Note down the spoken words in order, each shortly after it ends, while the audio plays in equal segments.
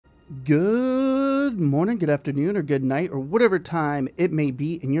Good morning, good afternoon, or good night, or whatever time it may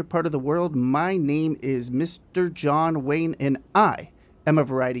be in your part of the world. My name is Mr. John Wayne, and I am a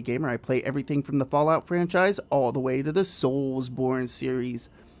variety gamer. I play everything from the Fallout franchise all the way to the Soulsborne series.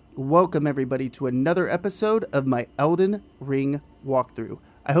 Welcome, everybody, to another episode of my Elden Ring walkthrough.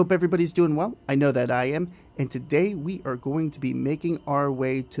 I hope everybody's doing well. I know that I am, and today we are going to be making our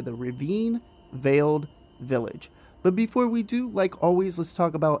way to the Ravine-Veiled village. But before we do, like always, let's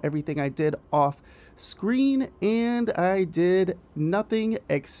talk about everything I did off screen. And I did nothing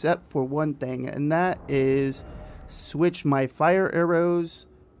except for one thing, and that is switch my fire arrows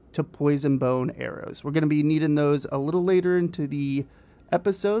to poison bone arrows. We're going to be needing those a little later into the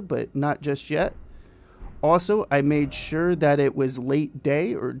episode, but not just yet. Also, I made sure that it was late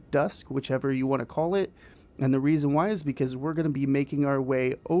day or dusk, whichever you want to call it. And the reason why is because we're going to be making our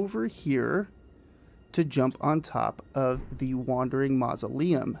way over here to jump on top of the Wandering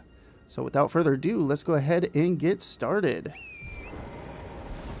Mausoleum. So without further ado, let's go ahead and get started.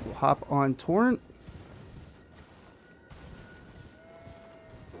 We'll hop on Torrent.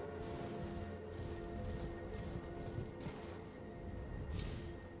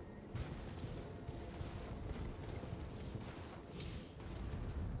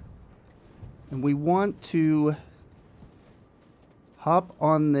 And we want to hop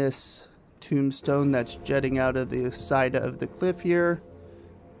on this tombstone that's jetting out of the side of the cliff here,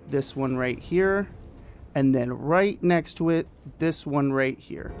 this one right here, and then right next to it, this one right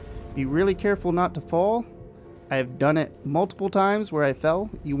here. Be really careful not to fall. I've done it multiple times where I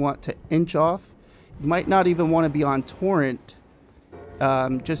fell. You want to inch off. You might not even want to be on Torrent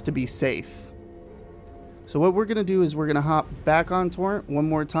just to be safe. So what we're going to do is we're going to hop back on Torrent one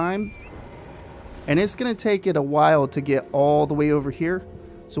more time, and it's going to take it a while to get all the way over here.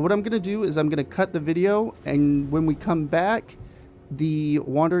 So what I'm going to do is I'm going to cut the video, and when we come back, the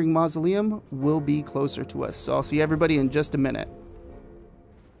Wandering Mausoleum will be closer to us. So I'll see everybody in just a minute.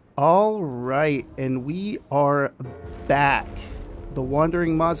 All right, and we are back. The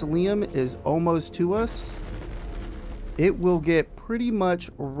Wandering Mausoleum is almost to us. It will get pretty much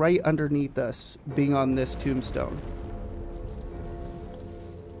right underneath us being on this tombstone.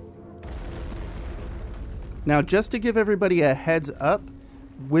 Now, just to give everybody a heads up,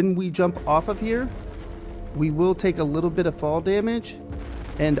 when we jump off of here, we will take a little bit of fall damage.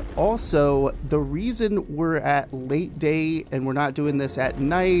 And also, the reason we're at late day and we're not doing this at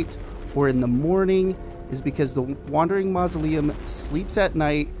night or in the morning is because the Wandering Mausoleum sleeps at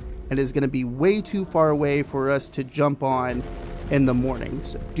night and is going to be way too far away for us to jump on in the morning.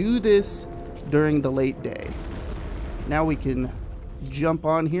 So do this during the late day. Now we can jump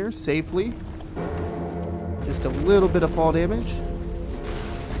on here safely. Just a little bit of fall damage.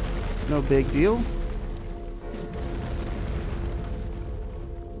 No big deal.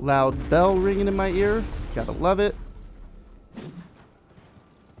 Loud bell ringing in my ear. Gotta love it.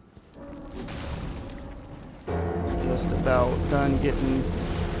 Just about done getting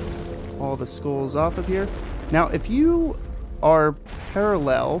all the skulls off of here. Now, if you are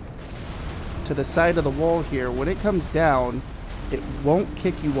parallel to the side of the wall here, when it comes down, it won't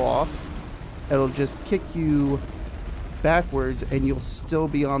kick you off. It'll just kick you backwards, and you'll still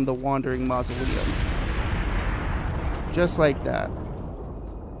be on the Wandering Mausoleum. Just like that.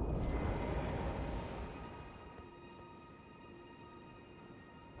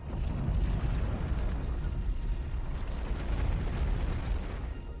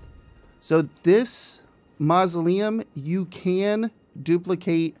 So this mausoleum, you can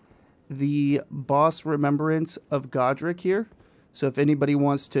duplicate the boss remembrance of Godric here. So if anybody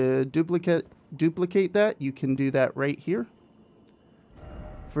wants to duplicate that, you can do that right here.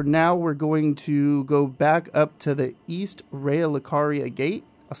 For now, we're going to go back up to the East Realicaria gate.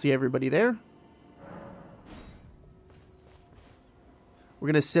 I'll see everybody there. We're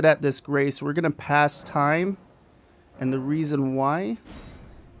going to sit at this grace. We're going to pass time. And the reason why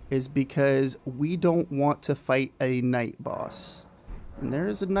is because we don't want to fight a night boss. And there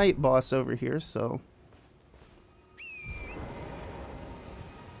is a night boss over here, so...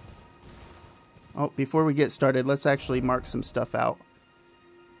 Oh, before we get started, let's actually mark some stuff out.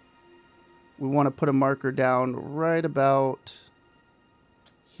 We want to put a marker down right about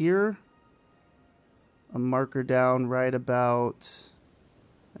here. A marker down right about,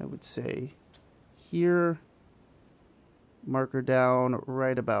 I would say, here. Marker down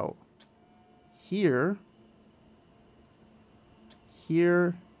right about here.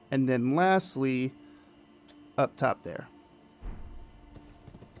 Here. And then lastly, up top there.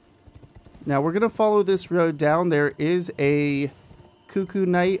 Now we're going to follow this road down. There is a Cuckoo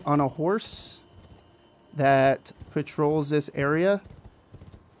Knight on a horse that patrols this area.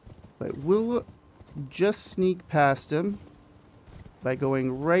 But we'll just sneak past him by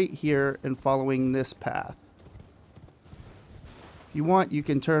going right here and following this path. If you want, you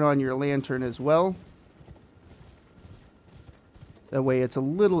can turn on your lantern as well. That way it's a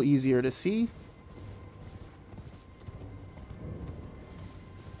little easier to see.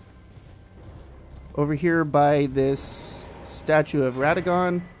 Over here by this statue of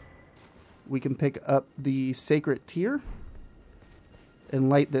Radagon, we can pick up the sacred tear and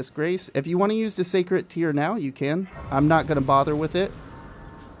light this grace. If you want to use the sacred tear now, you can. I'm not going to bother with it.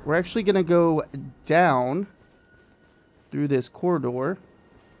 We're actually going to go down through this corridor,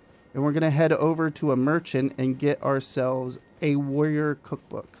 and we're going to head over to a merchant and get ourselves a warrior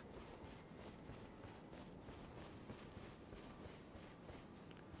cookbook.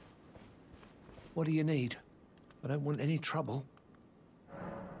 What do you need? I don't want any trouble.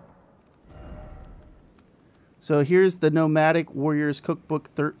 So here's the Nomadic Warriors Cookbook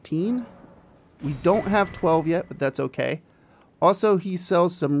 13. We don't have 12 yet, but that's okay. Also, he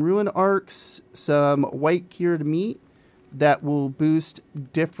sells some ruin arcs, some white cured meat that will boost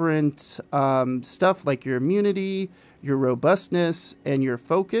different stuff like your immunity, your robustness, and your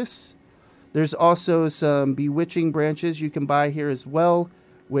focus. There's also some bewitching branches you can buy here as well,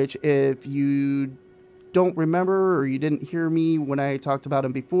 which if you don't remember or you didn't hear me when I talked about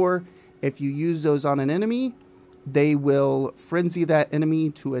them before, if you use those on an enemy, they will frenzy that enemy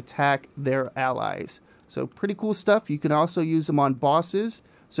to attack their allies. So pretty cool stuff. You can also use them on bosses.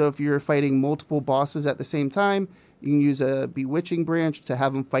 So if you're fighting multiple bosses at the same time, you can use a bewitching branch to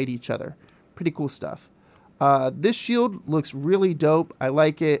have them fight each other. Pretty cool stuff. This shield looks really dope. I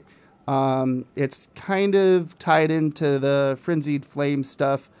like it. It's kind of tied into the Frenzied Flame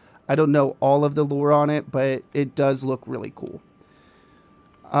stuff. I don't know all of the lore on it, but it does look really cool.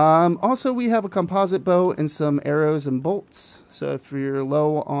 Also, we have a composite bow and some arrows and bolts. So if you're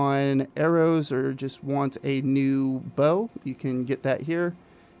low on arrows or just want a new bow, you can get that here.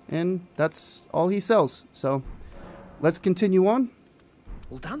 And that's all he sells. So let's continue on.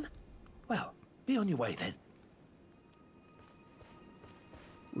 All done? Well, be on your way then.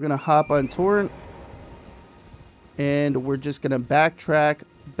 We're going to hop on Torrent. And we're just going to backtrack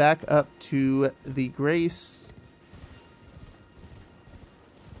back up to the Grace.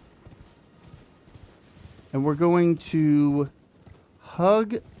 And we're going to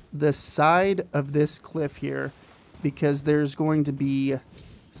hug the side of this cliff here because there's going to be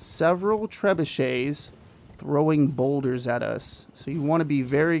several trebuchets throwing boulders at us. So you want to be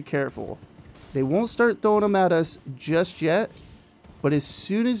very careful. They won't start throwing them at us just yet, but as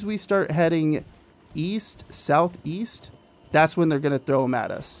soon as we start heading east, southeast, that's when they're going to throw them at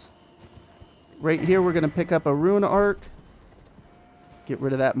us. Right here, we're going to pick up a rune arc, get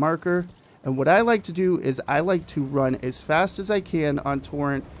rid of that marker. And what I like to do is I like to run as fast as I can on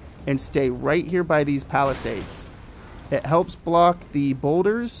Torrent and stay right here by these palisades. It helps block the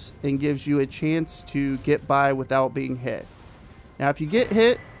boulders and gives you a chance to get by without being hit. Now, if you get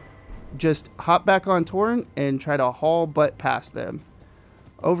hit, just hop back on Torrent and try to haul butt past them.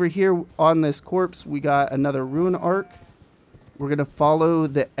 Over here on this corpse, we got another rune arc. We're going to follow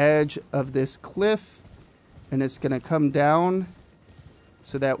the edge of this cliff, and it's going to come down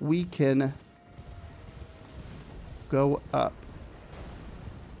so that we can go up.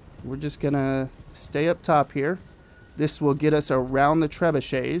 We're just going to stay up top here. This will get us around the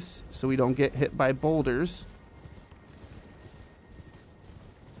trebuchets so we don't get hit by boulders.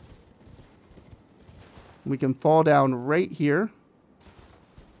 We can fall down right here.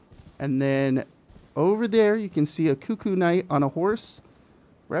 And then over there you can see a cuckoo knight on a horse.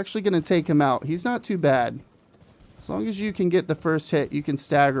 We're actually going to take him out. He's not too bad. As long as you can get the first hit, you can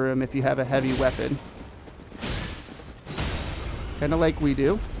stagger him if you have a heavy weapon. Kind of like we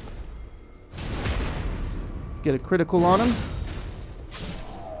do. Get a critical on him.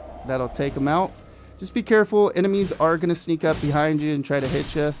 That'll take him out. Just be careful. Enemies are going to sneak up behind you and try to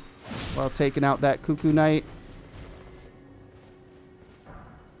hit you while taking out that cuckoo knight.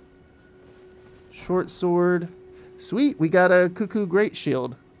 Short sword. Sweet, we got a cuckoo great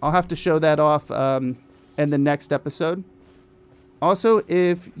shield. I'll have to show that off in the next episode. Also,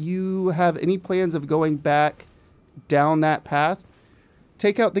 if you have any plans of going back down that path,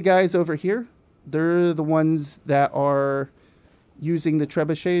 take out the guys over here. They're the ones that are using the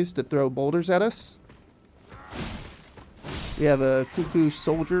trebuchets to throw boulders at us. We have a cuckoo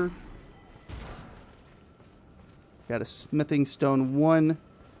soldier. Got a smithing stone 1.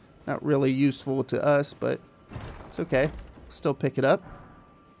 Not really useful to us, but it's okay. Still pick it up.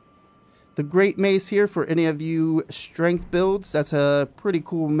 The great mace here for any of you strength builds. That's a pretty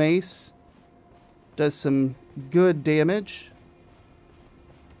cool mace. Does some good damage.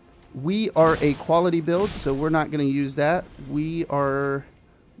 We are a quality build, so we're not going to use that. We are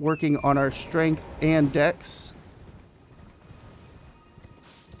working on our strength and dex.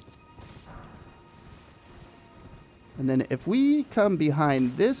 And then if we come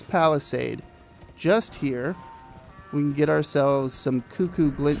behind this palisade, just here, we can get ourselves some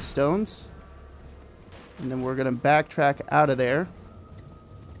cuckoo glintstones. And then we're going to backtrack out of there.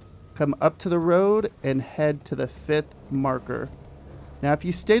 Come up to the road and head to the 5th marker. Now, if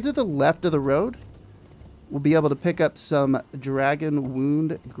you stay to the left of the road, we'll be able to pick up some dragon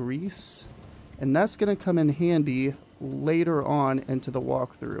wound grease. And that's going to come in handy later on into the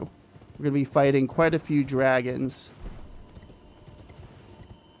walkthrough. We're going to be fighting quite a few dragons.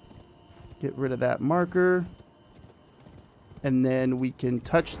 Get rid of that marker. And then we can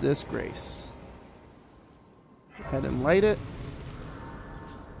touch this grace. Go ahead and light it.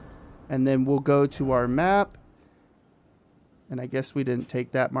 And then we'll go to our map. And I guess we didn't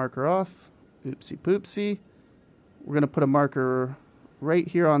take that marker off. Oopsie poopsie. We're going to put a marker right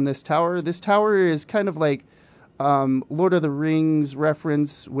here on this tower. This tower is kind of like Lord of the Rings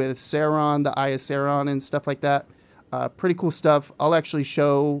reference with Sauron, the Eye of Sauron and stuff like that. Pretty cool stuff. I'll actually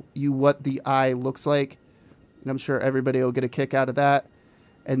show you what the eye looks like. And I'm sure everybody will get a kick out of that.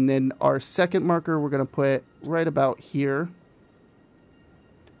 And then our second marker we're going to put right about here.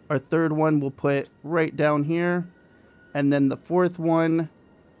 Our third one we'll put right down here. And then the fourth one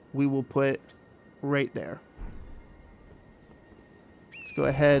we will put right there. Let's go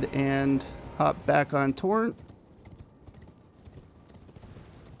ahead and hop back on Torrent.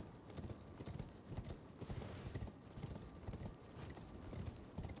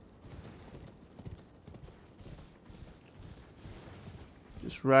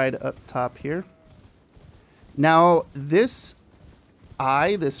 Just right up top here. Now this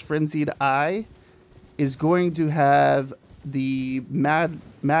eye, this frenzied eye, is going to have the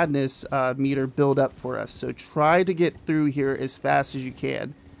madness meter build up for us. So try to get through here as fast as you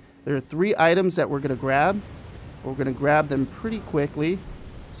can. There are 3 items that we're going to grab. We're going to grab them pretty quickly.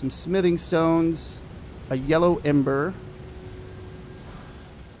 Some smithing stones, a yellow ember,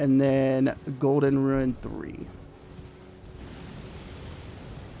 and then golden ruin 3.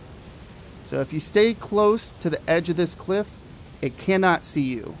 So if you stay close to the edge of this cliff, it cannot see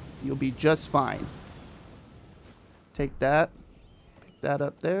you. You'll be just fine. Take that. Pick that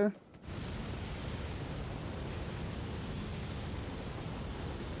up there.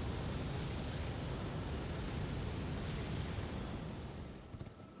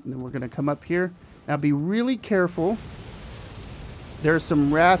 And then we're going to come up here. Now be really careful. There are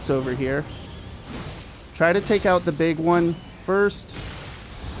some rats over here. Try to take out the big one first.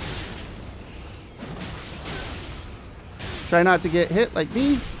 Try not to get hit like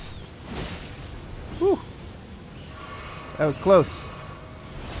me. Whew. That was close.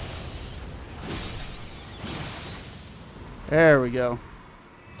 There we go.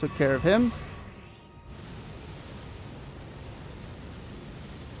 Took care of him.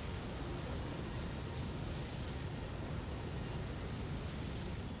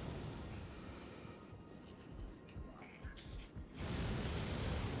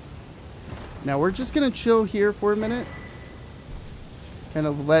 Now we're just going to chill here for a minute. Kind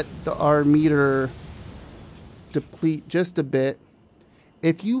of let our meter deplete just a bit.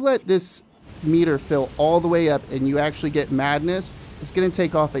 If you let this meter fill all the way up and you actually get madness, it's going to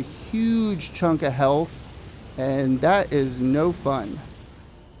take off a huge chunk of health, and that is no fun.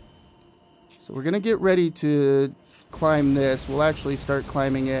 So we're going to get ready to climb this. We'll actually start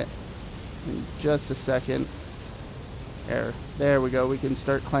climbing it in just a second. There we go. We can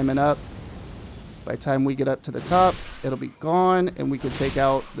start climbing up. By the time we get up to the top, it'll be gone, and we can take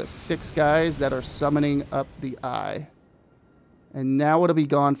out the 6 guys that are summoning up the eye. And now it'll be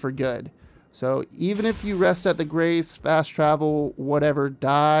gone for good. So even if you rest at the grace, fast travel, whatever,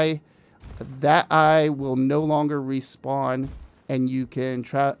 die, that eye will no longer respawn, and you can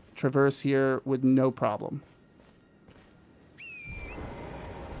traverse here with no problem.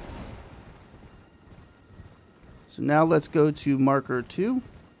 So now let's go to marker 2.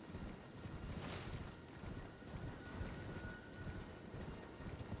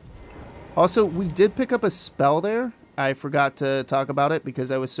 Also, we did pick up a spell there. I forgot to talk about it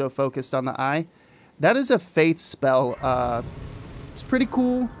because I was so focused on the eye. That is a faith spell. It's pretty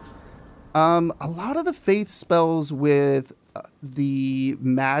cool. A lot of the faith spells with the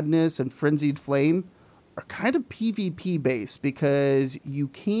madness and frenzied flame are kind of PvP based because you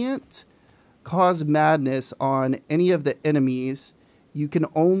can't cause madness on any of the enemies. You can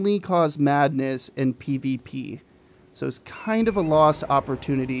only cause madness in PvP. So it's kind of a lost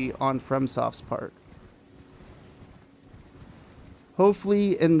opportunity on FromSoft's part.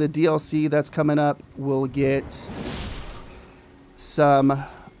 Hopefully in the DLC that's coming up, we'll get some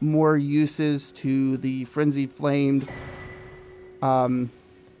more uses to the Frenzied Flame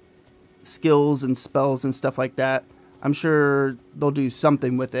skills and spells and stuff like that. I'm sure they'll do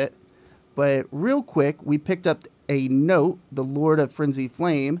something with it. But real quick, we picked up a note, the Lord of Frenzied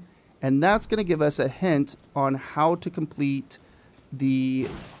Flame, and that's going to give us a hint on how to complete the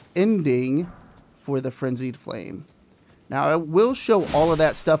ending for the Frenzied Flame. Now, I will show all of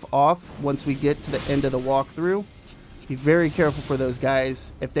that stuff off once we get to the end of the walkthrough. Be very careful for those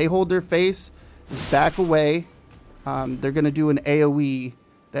guys. If they hold their face, just back away. They're going to do an AoE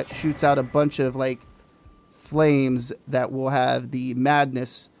that shoots out a bunch of like flames that will have the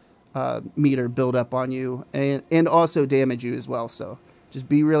madness meter build up on you and also damage you as well. So just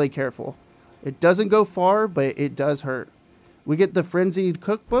be really careful. It doesn't go far, but it does hurt. We get the Frenzied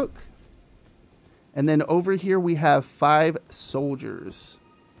Cookbook. And then over here we have 5 soldiers.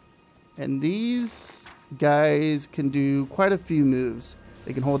 And these guys can do quite a few moves.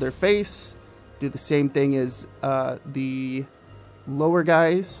 They can hold their face, do the same thing as the lower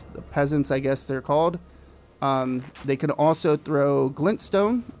guys, the peasants I guess they're called. They can also throw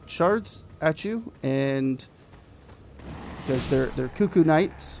glintstone shards at you, and because they're cuckoo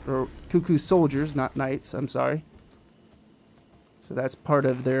knights, or cuckoo soldiers, not knights, I'm sorry. So that's part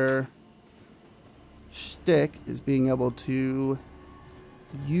of their shtick, is being able to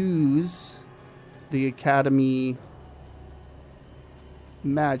use the academy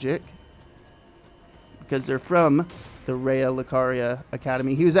magic, because they're from the Rhea Lucaria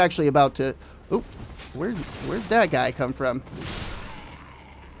Academy. He was actually about to... Oh, where'd that guy come from?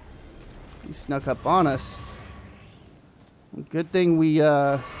 He snuck up on us. Good thing we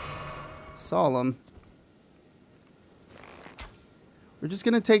saw him. We're just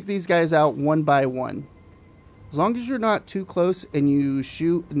going to take these guys out one by one. As long as you're not too close and you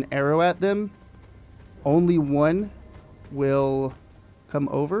shoot an arrow at them, only one will come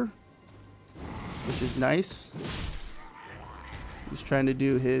over, which is nice. He's trying to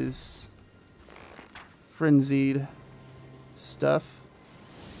do his frenzied stuff,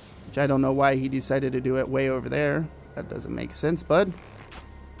 which I don't know why he decided to do it way over there. That doesn't make sense, bud.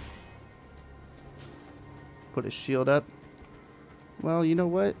 Put his shield up. Well, you know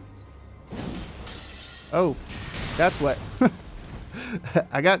what? Oh, that's what.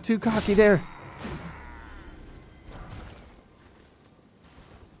 I got too cocky there.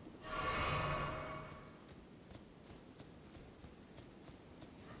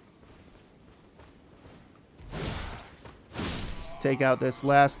 Take out this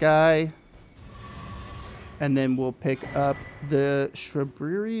last guy. And then we'll pick up the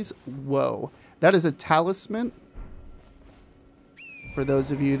shrubberies. Whoa. That is a talisman. For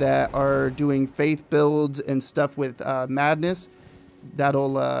those of you that are doing faith builds and stuff with madness,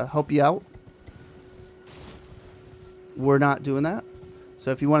 that'll help you out. We're not doing that.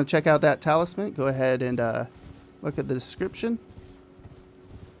 So if you want to check out that talisman, go ahead and look at the description.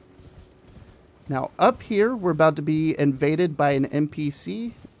 Now up here, we're about to be invaded by an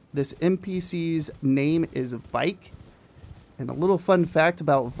NPC. This NPC's name is Vike. And a little fun fact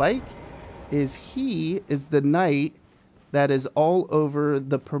about Vike is he is the knight that is all over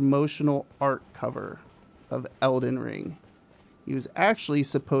the promotional art cover of Elden Ring. He was actually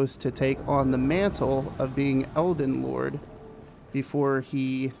supposed to take on the mantle of being Elden Lord before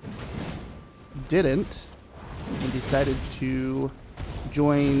he didn't and decided to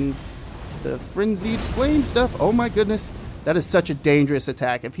join the Frenzied Flame stuff. Oh my goodness, that is such a dangerous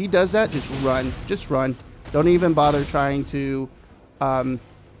attack. If he does that, just run. Just run. Don't even bother trying to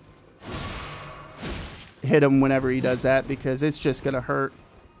hit him whenever he does that, because it's just gonna hurt.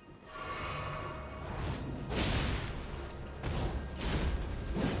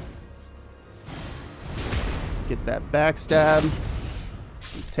 Get that backstab.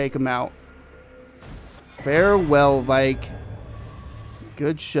 Take him out. Farewell, Vike.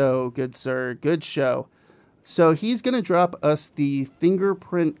 Good show, good sir. Good show. So he's gonna drop us the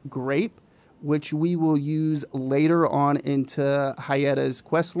fingerprint grape, which we will use later on into Hyetta's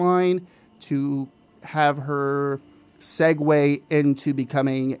quest line to have her segue into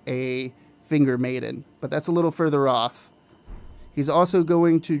becoming a finger maiden, but that's a little further off. He's also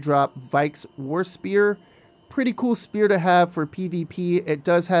going to drop Vike's War Spear. Pretty cool spear to have for PvP. It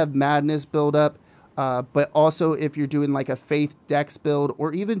does have madness build up, but also if you're doing like a faith dex build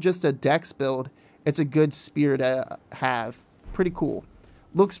or even just a dex build, it's a good spear to have. Pretty cool.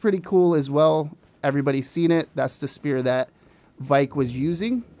 Looks pretty cool as well. Everybody's seen it. That's the spear that Vike was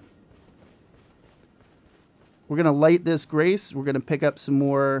using. We're going to light this grace. We're going to pick up some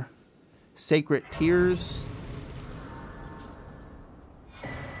more sacred tears.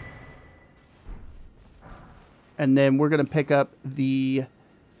 And then we're going to pick up the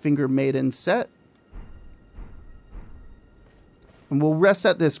Finger Maiden set. And we'll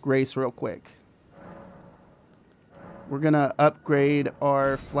reset this grace real quick. We're going to upgrade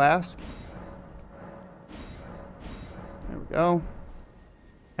our flask. There we go.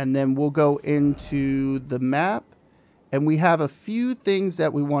 And then we'll go into the map. And we have a few things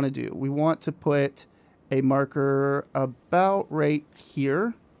that we want to do. We want to put a marker about right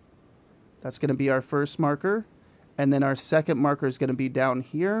here. That's going to be our first marker. And then our second marker is going to be down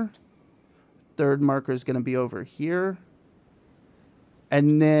here. Third marker is going to be over here.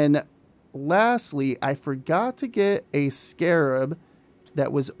 And then lastly, I forgot to get a scarab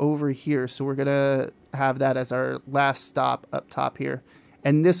that was over here. So we're going to have that as our last stop up top here.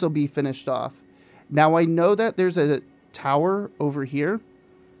 And this will be finished off. Now I know that there's a tower over here.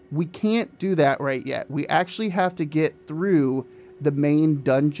 We can't do that right yet. We actually have to get through the main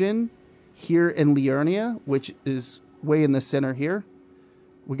dungeon here in Liurnia, which is way in the center here.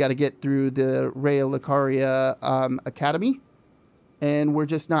 We got to get through the Ravine-Veiled Academy, and we're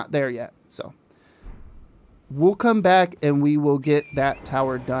just not there yet. So we'll come back and we will get that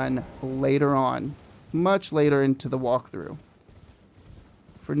tower done later on, much later into the walkthrough.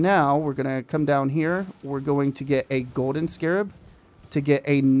 For now, we're going to come down here. We're going to get a golden scarab to get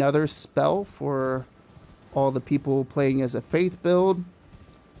another spell for all the people playing as a faith build.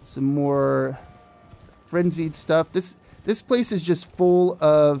 Some more frenzied stuff. This place is just full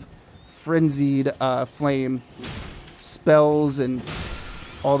of frenzied flame spells and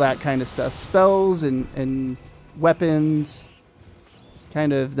all that kind of stuff. Spells and weapons. It's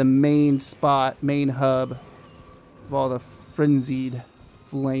kind of the main spot, main hub of all the frenzied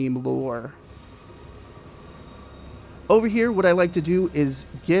flame lore. Over here, what I like to do is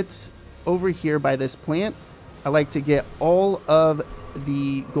get over here by this plant. I like to get all of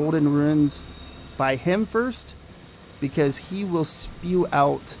the golden runes by him first, because he will spew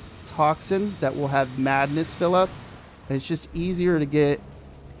out toxin that will have madness fill up. And it's just easier to get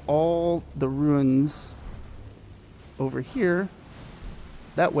all the runes over here.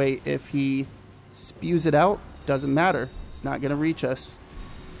 That way, if he spews it out, doesn't matter. It's not going to reach us.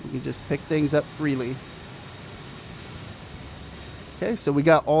 We can just pick things up freely. Okay, so we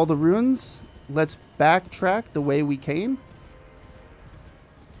got all the runes. Let's backtrack the way we came.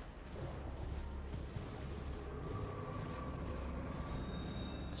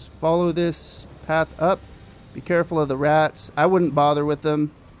 Just follow this path up. Be careful of the rats. I wouldn't bother with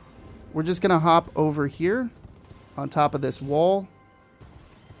them. We're just going to hop over here on top of this wall.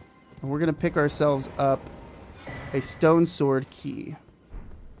 And we're going to pick ourselves up a stone sword key.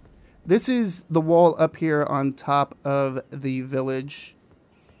 This is the wall up here on top of the village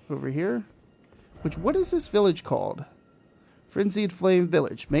over here. Which, what is this village called? Frenzied Flame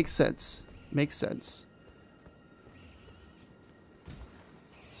Village. Makes sense. Makes sense.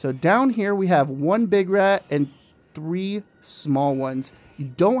 So down here we have one big rat and 3 small ones. You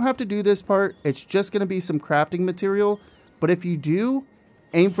don't have to do this part. It's just going to be some crafting material. But if you do,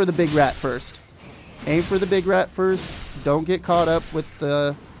 aim for the big rat first. Aim for the big rat first. Don't get caught up with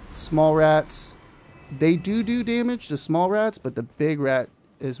the small rats. They do damage to small rats, but the big rat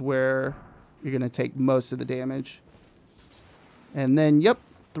is where you're going to take most of the damage. And then, yep,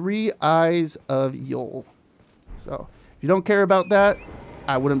 3 eyes of Yule. So, if you don't care about that,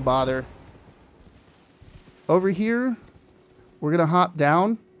 I wouldn't bother. Over here, we're going to hop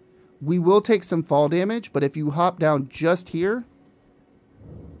down. We will take some fall damage, but if you hop down just here,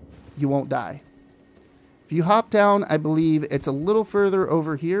 you won't die. If you hop down, I believe it's a little further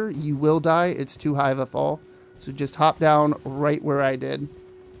over here, you will die. It's too high of a fall. So just hop down right where I did.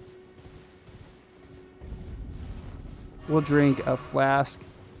 We'll drink a flask.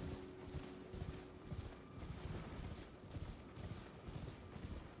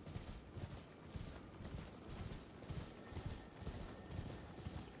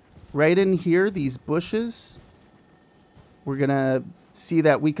 Right in here, these bushes, we're going to see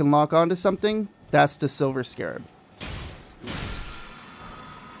that we can lock onto something. That's the silver scarab.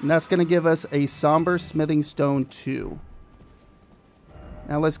 And that's going to give us a somber smithing stone 2.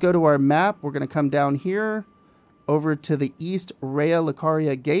 Now let's go to our map. We're going to come down here over to the East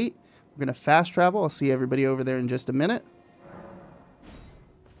Ravine-Veiled gate. We're going to fast travel. I'll see everybody over there in just a minute.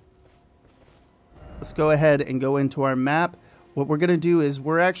 Let's go ahead and go into our map. What we're going to do is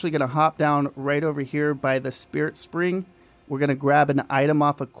we're actually going to hop down right over here by the Spirit Spring. We're going to grab an item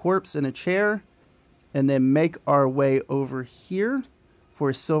off a corpse in a chair and then make our way over here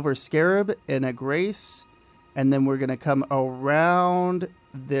for a silver scarab and a grace. And then we're going to come around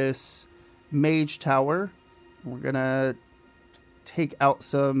this mage tower. We're going to take out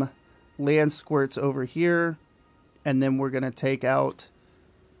some land squirts over here. And then we're going to take out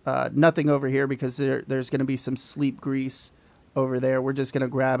nothing over here because there's going to be some sleep grease over there. We're just going to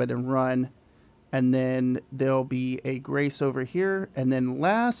grab it and run. And then there'll be a grace over here. And then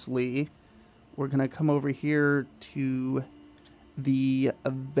lastly, we're going to come over here to the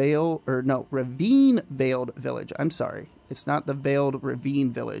Ravine-Veiled village. I'm sorry. It's not the Veiled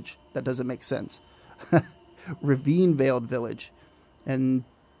Ravine village. That doesn't make sense. Ravine-Veiled village. And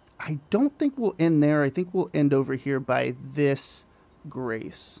I don't think we'll end there. I think we'll end over here by this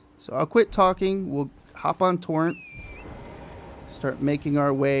grace. So I'll quit talking. We'll hop on Torrent. Start making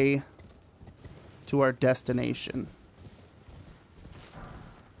our way to our destination.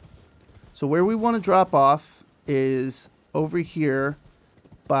 So where we want to drop off is over here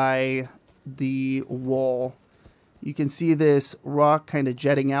by the wall. You can see this rock kind of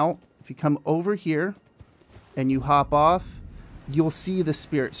jetting out. If you come over here and you hop off, you'll see the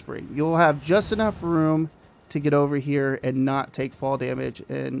spirit spring. You'll have just enough room to get over here and not take fall damage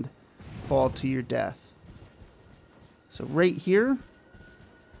and fall to your death. So right here,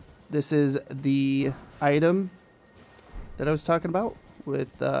 this is the item that I was talking about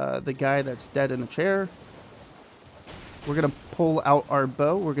with the guy that's dead in the chair. We're going to pull out our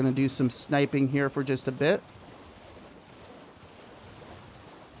bow. We're going to do some sniping here for just a bit.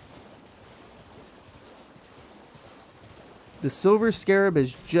 The silver scarab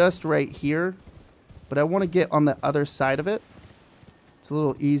is just right here, but I want to get on the other side of it. It's a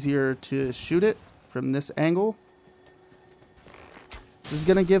little easier to shoot it from this angle. This is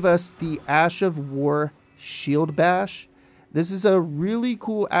going to give us the Ash of War shield bash. This is a really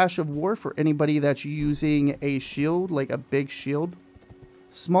cool Ash of War for anybody that's using a shield, like a big shield.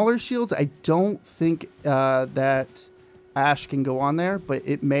 Smaller shields, I don't think that Ash can go on there, but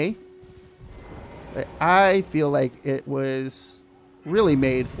it may. But I feel like it was really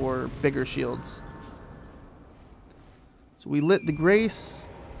made for bigger shields. So we lit the grace.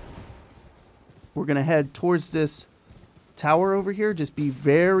 We're going to head towards this tower over here. Just be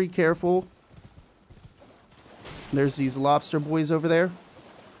very careful. There's these lobster boys over there.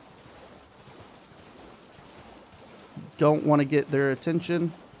 Don't want to get their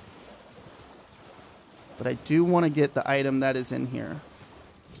attention. But I do want to get the item that is in here.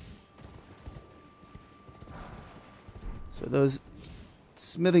 So those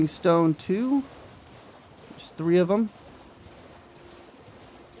smithing stone 2. There's 3 of them.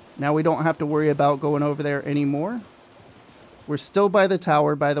 Now we don't have to worry about going over there anymore. We're still by the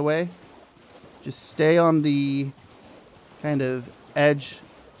tower, by the way. Just stay on the kind of edge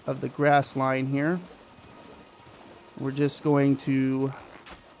of the grass line here. We're just going to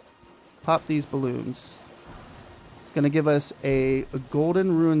pop these balloons. It's going to give us a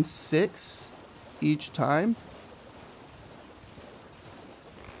golden rune 6 each time.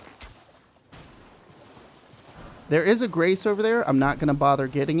 There is a grace over there. I'm not going to bother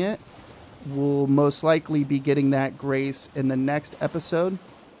getting it. We'll most likely be getting that grace in the next episode.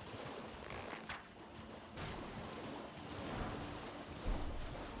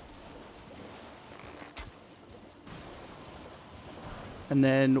 And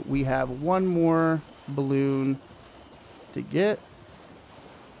then we have one more balloon to get.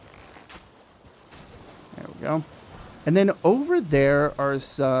 There we go. And then over there are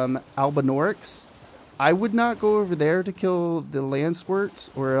some Albinorics. I would not go over there to kill the land squirts,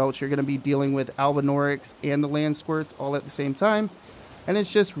 or else you're going to be dealing with Albinorics and the land squirts all at the same time. And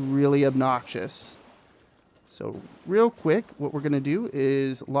it's just really obnoxious. So real quick, what we're going to do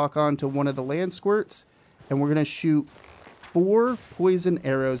is lock on to one of the land squirts. And we're going to shoot 4 poison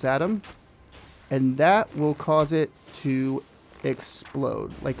arrows at him. And that will cause it to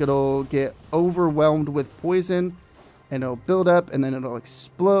explode. Like it'll get overwhelmed with poison. And it'll build up, and then it'll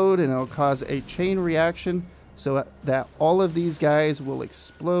explode, and it'll cause a chain reaction so that all of these guys will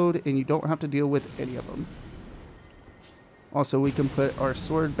explode, and you don't have to deal with any of them. Also, we can put our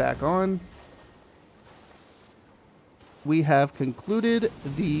sword back on. We have concluded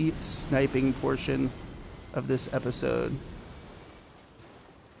the sniping portion of this episode.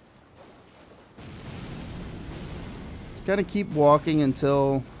 Just gotta keep walking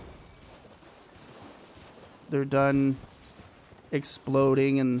until they're done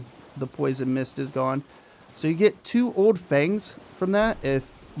exploding and the poison mist is gone. So you get 2 old fangs from that.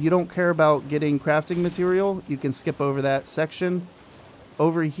 If you don't care about getting crafting material, you can skip over that section.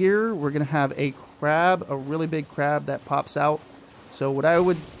 Over here, we're going to have a crab, a really big crab that pops out. So what I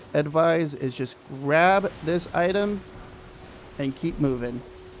would advise is just grab this item and keep moving.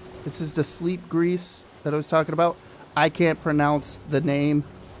 This is the sleep grease that I was talking about. I can't pronounce the name,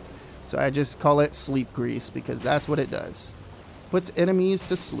 so I just call it sleep grease because that's what it does. Puts enemies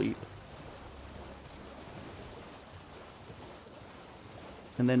to sleep.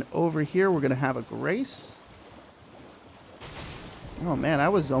 And then over here, we're going to have a Grace. Oh man, I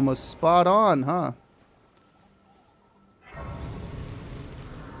was almost spot on, huh?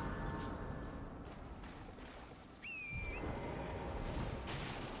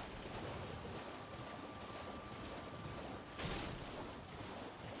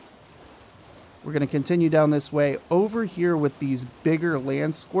 We're going to continue down this way. Over here with these bigger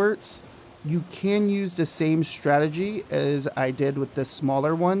land squirts, you can use the same strategy as I did with the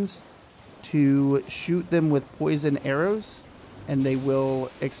smaller ones to shoot them with poison arrows, and they will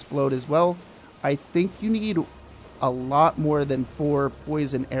explode as well. I think you need a lot more than 4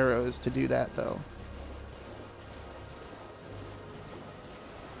 poison arrows to do that, though.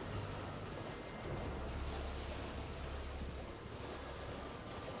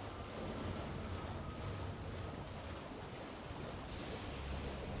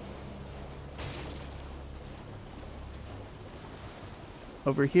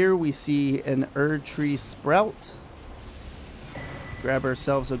 Over here we see an Erd Tree Sprout. Grab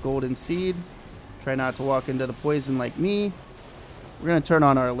ourselves a golden seed. Try not to walk into the poison like me. We're going to turn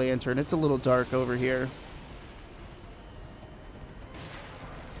on our lantern. It's a little dark over here.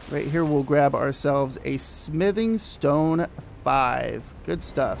 Right here we'll grab ourselves a Smithing Stone 5. Good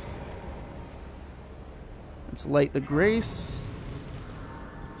stuff. Let's light the Grace.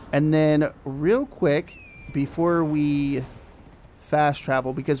 And then real quick, before we fast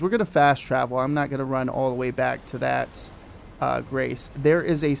travel, because we're going to fast travel, I'm not going to run all the way back to that Grace. There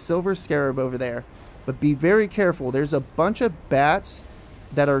is a silver scarab over there, but be very careful. There's a bunch of bats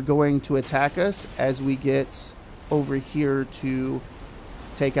that are going to attack us as we get over here to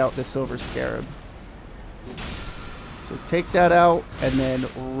take out the silver scarab. So take that out and then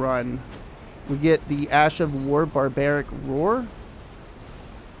run. We get the Ash of War Barbaric Roar.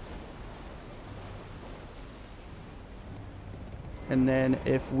 And then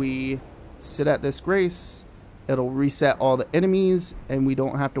if we sit at this Grace, it'll reset all the enemies and we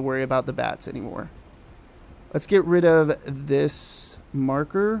don't have to worry about the bats anymore. Let's get rid of this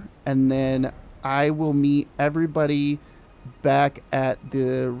marker and then I will meet everybody back at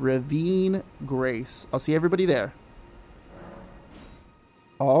the Ravine Grace. I'll see everybody there.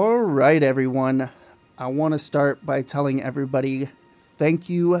 All right, everyone. I want to start by telling everybody thank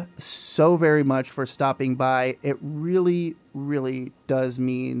you so very much for stopping by. It really, really does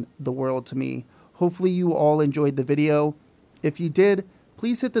mean the world to me. Hopefully you all enjoyed the video. If you did,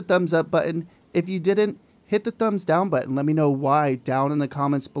 please hit the thumbs up button. If you didn't, hit the thumbs down button. Let me know why down in the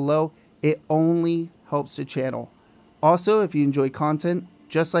comments below. It only helps the channel. Also, if you enjoy content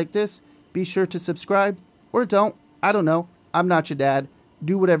just like this, be sure to subscribe or don't. I don't know. I'm not your dad.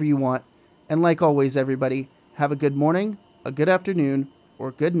 Do whatever you want. And like always, everybody, have a good morning, a good afternoon,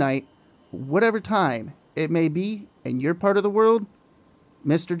 or good night, whatever time it may be in your part of the world.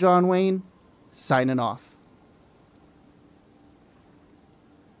 Mr. John Wayne, signing off.